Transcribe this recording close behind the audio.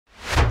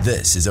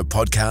This is a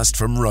podcast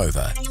from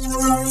Rover.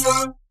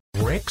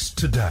 Rex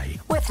Today.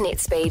 With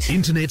NetSpeed.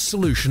 Internet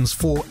solutions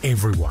for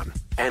everyone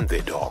and their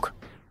dog.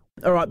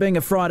 All right, being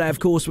a Friday, of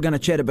course, we're going to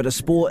chat a bit of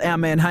sport. Our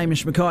man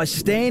Hamish Mackay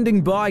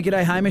standing by.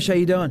 G'day, Hamish. How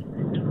you doing?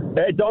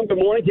 Don, good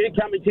morning to you.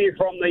 Coming to you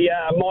from the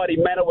mighty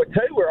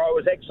Manawatu, where I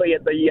was actually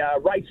at the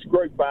race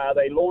group.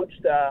 They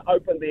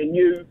opened their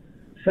new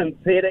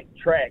synthetic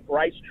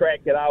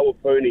racetrack at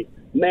Awapuni.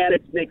 Man,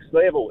 it's next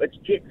level. It's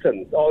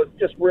Jetsons. I was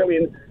just really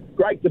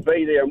great to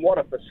be there, and what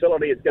a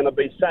facility. It's going to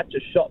be such a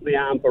shot in the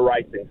arm for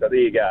racing. So there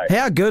you go.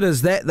 How good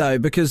is that, though?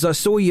 Because I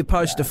saw you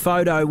post a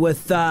photo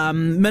with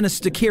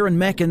Minister Kieran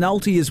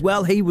McAnulty as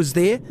well. He was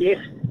there. Yes,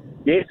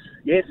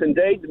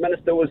 indeed. The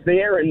Minister was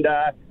there, and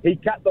he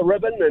cut the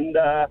ribbon, and,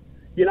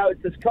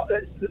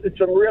 it's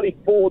some really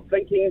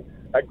forward-thinking,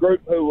 a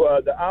group who,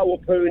 the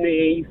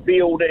Awapuni,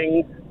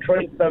 Fielding,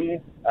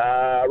 Trentham,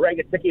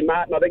 Rangitikei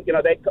Martin, I think,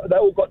 they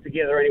all got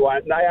together anyway,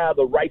 and they are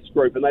the race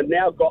group, and they've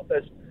now got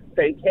this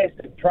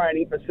fantastic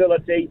training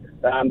facility.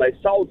 They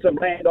sold some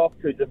land off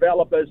to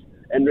developers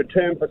in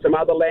return for some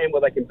other land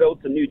where they can build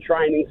some new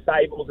training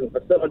stables and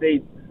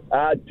facilities.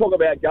 Talk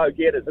about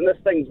go-getters, and this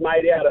thing's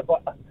made out of,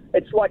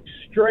 it's like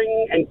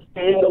string and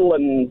candle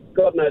and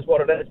God knows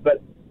what it is,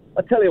 but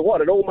I tell you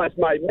what, it almost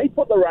made me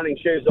put the running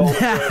shoes on.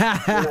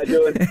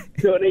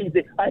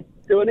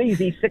 Do an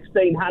easy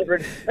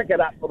 1600, pick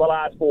it up for the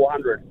last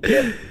 400.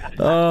 Yeah.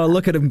 Oh,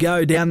 look at him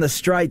go down the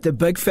straight, the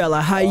big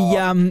fella. Hey,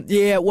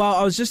 well,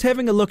 I was just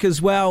having a look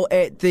as well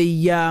at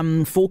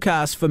the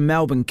forecast for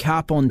Melbourne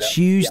Cup on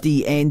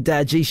Tuesday, and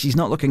she's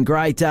not looking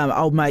great.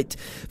 Old mate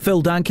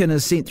Phil Duncan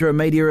has sent through a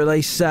media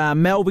release.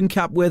 Melbourne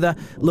Cup weather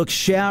looks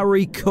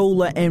showery,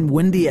 cooler, and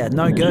windier.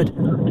 No good.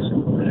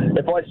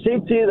 If I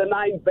said to you the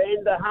name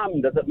Van der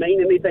Hum, does it mean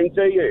anything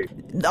to you?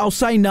 I'll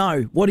say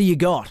no. What do you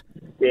got?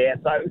 Yeah,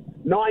 so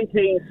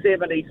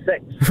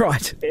 1976.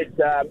 Right.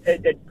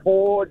 It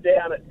poured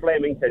down at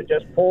Flemington,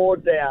 just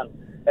poured down.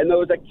 And there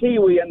was a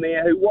Kiwi in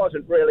there who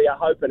wasn't really a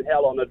hope in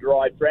hell on a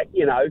dry track.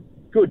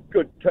 Good,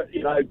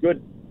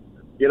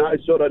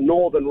 sort of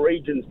northern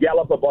regions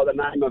galloper by the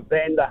name of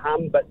Van der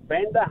Hum. But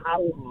Van der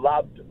Hum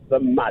loved the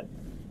mud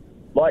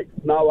like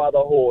no other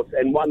horse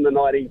and won the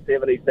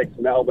 1976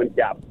 Melbourne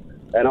Cup.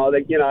 And I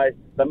think,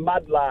 the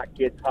mudlark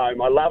gets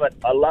home. I love it.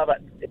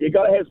 You've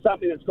got to have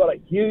something that's got a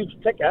huge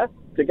ticker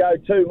to go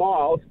 2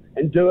 miles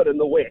and do it in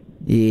the wet.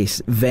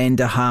 Yes, Van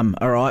der Hum.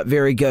 All right,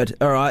 very good.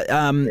 All right,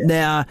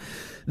 Now,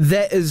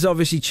 that is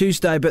obviously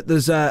Tuesday, but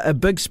there's a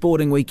big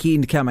sporting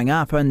weekend coming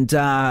up, and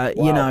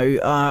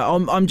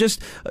I'm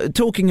just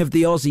talking of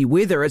the Aussie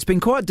weather. It's been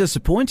quite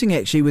disappointing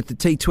actually with the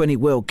T20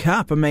 World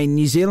Cup. I mean,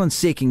 New Zealand's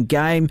second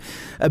game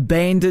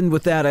abandoned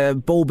without a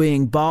ball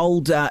being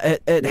bowled.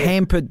 It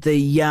hampered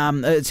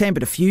it's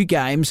hampered a few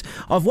games.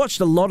 I've watched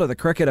a lot of the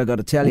cricket. I've got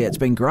to tell you, it's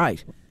been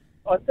great.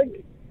 I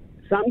think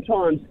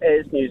sometimes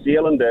as New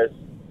Zealanders,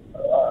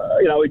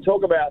 we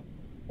talk about,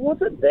 was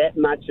it that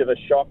much of a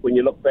shock when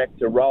you look back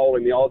to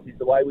rolling the Aussies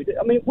the way we did?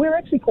 I mean, we're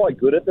actually quite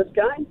good at this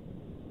game.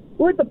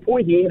 We're at the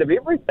pointy end of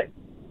everything.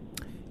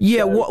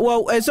 Yeah,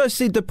 well, as I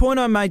said, the point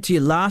I made to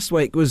you last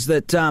week was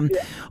that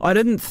I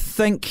didn't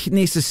think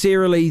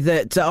necessarily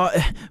that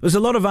there was a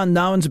lot of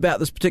unknowns about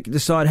this particular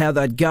side, how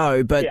they'd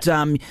go, but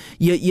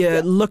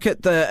you look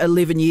at the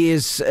 11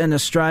 years in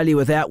Australia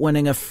without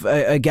winning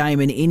a game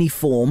in any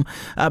form,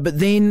 but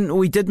then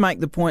we did make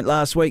the point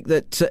last week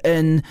that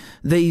in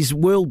these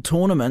world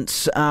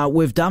tournaments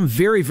we've done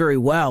very, very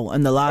well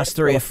in the last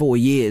 3 or 4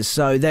 years,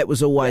 so that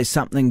was always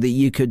something that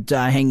you could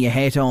hang your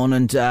hat on,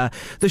 and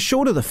the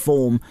shorter the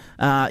form,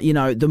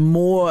 the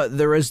more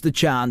there is the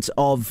chance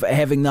of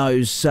having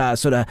those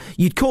sort of,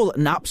 you'd call it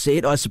an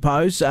upset, I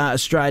suppose.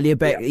 Australia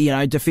back,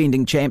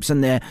 defending champs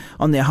on their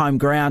home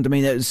ground. I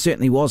mean, it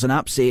certainly was an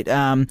upset,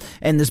 and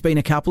there's been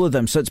a couple of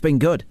them, so it's been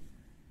good.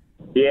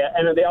 Yeah,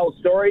 and the old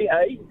story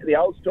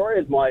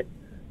is my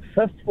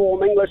fifth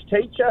form English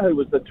teacher, who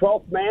was the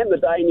 12th man the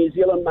day New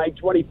Zealand made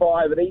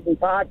 25 at Eden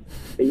Park.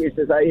 He used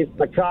to say,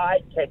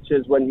 Mackay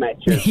catches win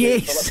matches.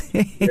 Yes.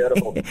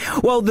 Beautiful.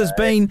 Well, there's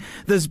been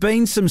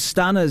some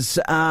stunners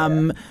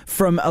from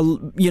a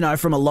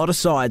lot of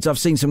sides. I've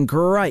seen some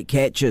great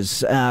catches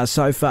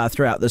so far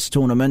throughout this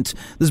tournament.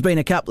 There's been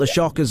a couple of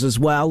shockers as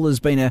well. There's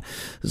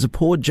a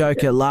poor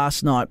joker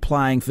last night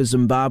playing for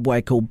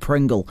Zimbabwe called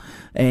Pringle,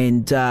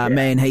 and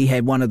man, he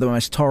had one of the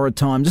most torrid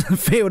times in the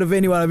field of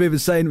anyone I've ever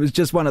seen. It was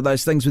just one of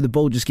those things where the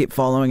ball just kept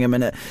following him,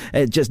 and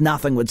it just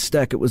nothing would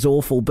stick. It was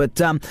awful. But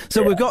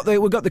we've got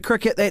the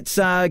cricket that's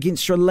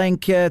against Sri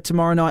Lanka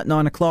tomorrow night,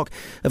 9:00.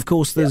 Of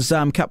course, there's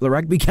a couple of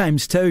rugby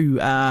games too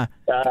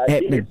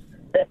happening.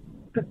 Yes.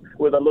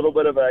 With a little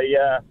bit of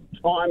a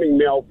timing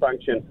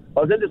malfunction.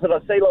 I was interested. I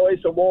see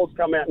Louisa Walls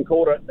come out and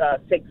called it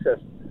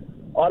sexist.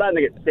 I don't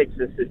think it's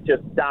sexist. It's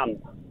just dumb.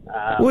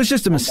 Well, it's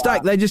just a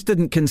mistake. They just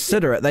didn't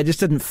consider it. They just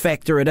didn't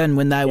factor it in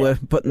when they were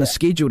putting the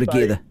schedule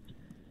together.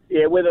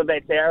 Yeah, whether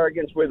that's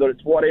arrogance, whether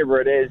it's whatever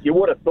it is, you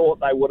would have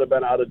thought they would have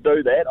been able to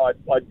do that.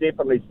 I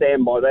definitely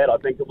stand by that. I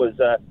think it was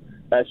a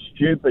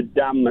stupid,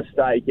 dumb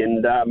mistake.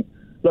 And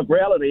look,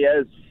 reality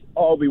is,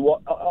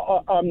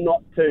 I'm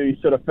not too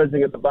sort of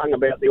fizzing at the bung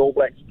about the All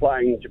Blacks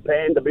playing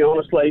Japan, to be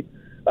honestly.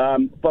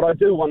 But I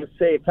do want to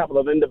see a couple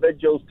of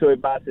individuals. Tui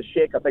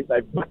Bartoshek, I think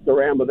they've mucked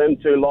around with him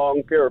too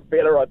long.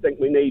 Perifeta, I think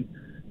we need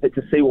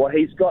to see what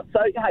he's got. So,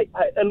 hey,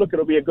 look,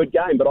 it'll be a good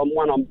game. But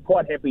I'm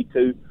quite happy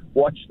to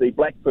watch the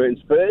Black Ferns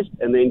first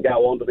and then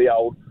go on to the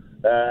old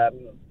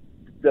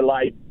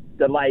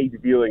delayed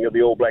viewing of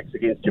the All Blacks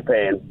against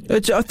Japan.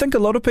 I think a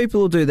lot of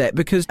people will do that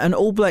because an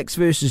All Blacks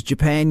versus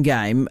Japan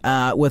game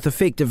with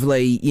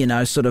effectively,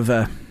 sort of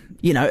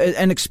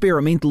an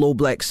experimental All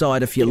Black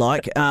side, if you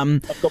like.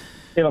 I've got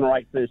 7 or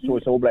 8 first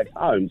choice All Blacks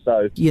home,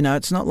 so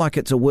it's not like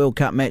it's a World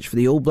Cup match for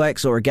the All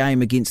Blacks or a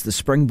game against the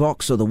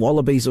Springboks or the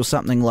Wallabies or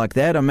something like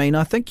that. I mean,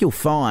 I think you'll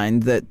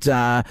find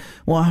that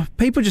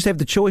people just have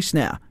the choice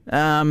now.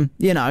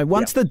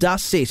 Once the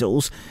dust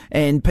settles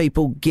and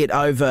people get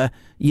over,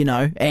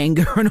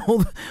 anger and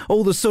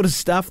all the sort of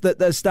stuff that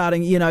they're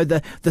starting,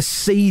 the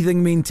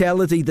seething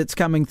mentality that's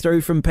coming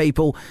through from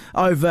people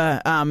over,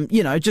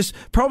 just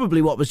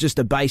probably what was just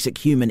a basic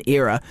human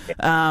error.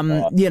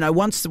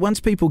 Once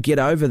people get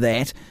over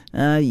that,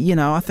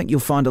 I think you'll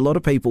find a lot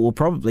of people will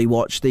probably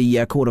watch the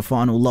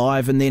quarterfinal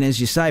live and then,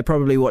 as you say,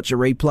 probably watch a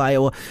replay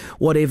or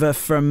whatever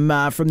from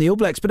the All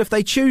Blacks. But if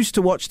they choose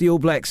to watch the All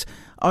Blacks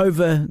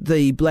over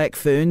the Black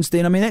Ferns,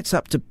 then, I mean, that's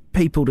up to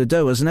people to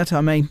do, isn't it?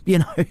 I mean,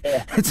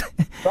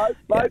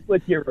 Vote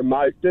with your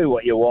remote, do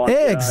what you want.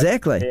 Yeah,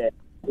 exactly. Yeah.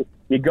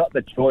 You got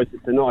the choice.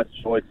 It's a nice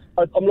choice.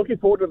 I'm looking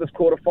forward to this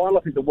quarterfinal.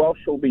 I think the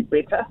Welsh will be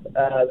better.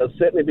 They'll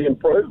certainly be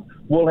improved.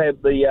 We'll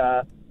have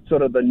the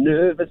sort of the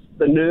nerve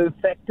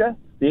factor.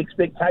 The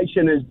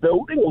expectation is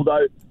building,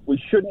 although we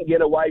shouldn't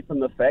get away from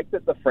the fact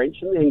that the French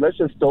and the English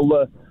are still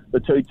the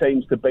two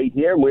teams to beat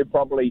here, and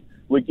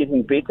we're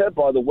getting better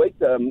by the week.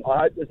 I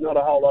hope there's not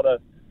a whole lot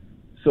of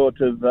sort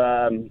of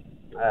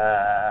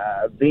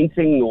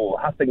venting or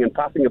huffing and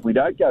puffing if we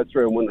don't go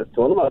through and win this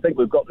tournament. I think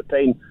we've got the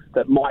team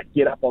that might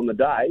get up on the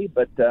day,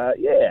 but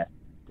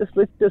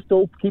let's just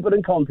all keep it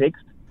in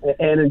context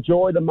and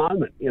enjoy the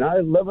moment.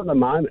 Live in the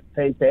moment.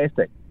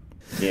 Fantastic.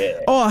 Yeah.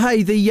 Oh,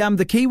 hey, the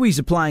Kiwis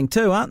are playing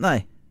too, aren't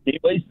they?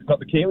 Kiwis, got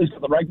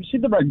the rugby. See,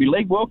 the Rugby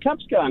League World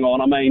Cup's going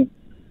on. I mean,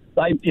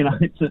 isn't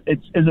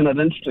it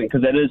interesting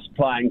because it is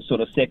playing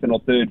sort of second or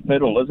third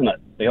fiddle, isn't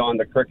it, behind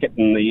the cricket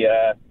and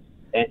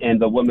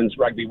the Women's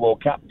Rugby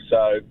World Cup?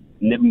 So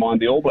never mind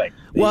the All Blacks.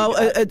 Well,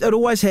 it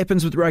always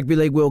happens with the Rugby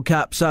League World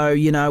Cup. So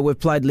we've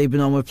played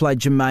Lebanon, we've played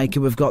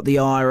Jamaica, we've got the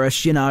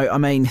Irish. I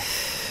mean,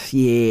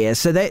 yeah.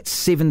 So that's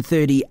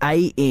 7:30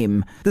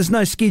 a.m. There's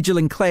no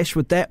scheduling clash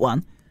with that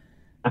one.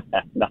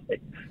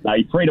 No,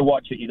 you're free to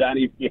watch it. You don't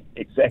even... Yeah,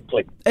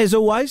 exactly. As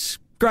always,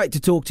 great to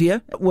talk to you.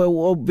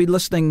 We'll be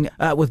listening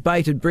with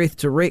bated breath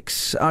to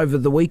Rex over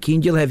the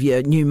weekend. You'll have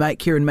your new mate,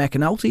 Kieran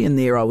McAnulty, in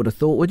there, I would have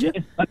thought, would you?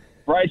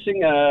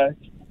 Racing,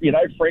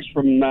 fresh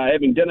from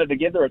having dinner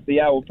together at the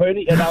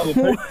Awapuni.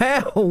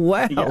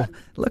 Wow. Yeah.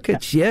 Look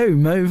at you,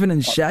 moving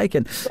and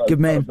shaking. Good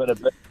man.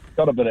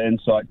 Got a bit of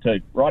insight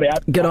too. Righty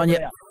up. Good on you.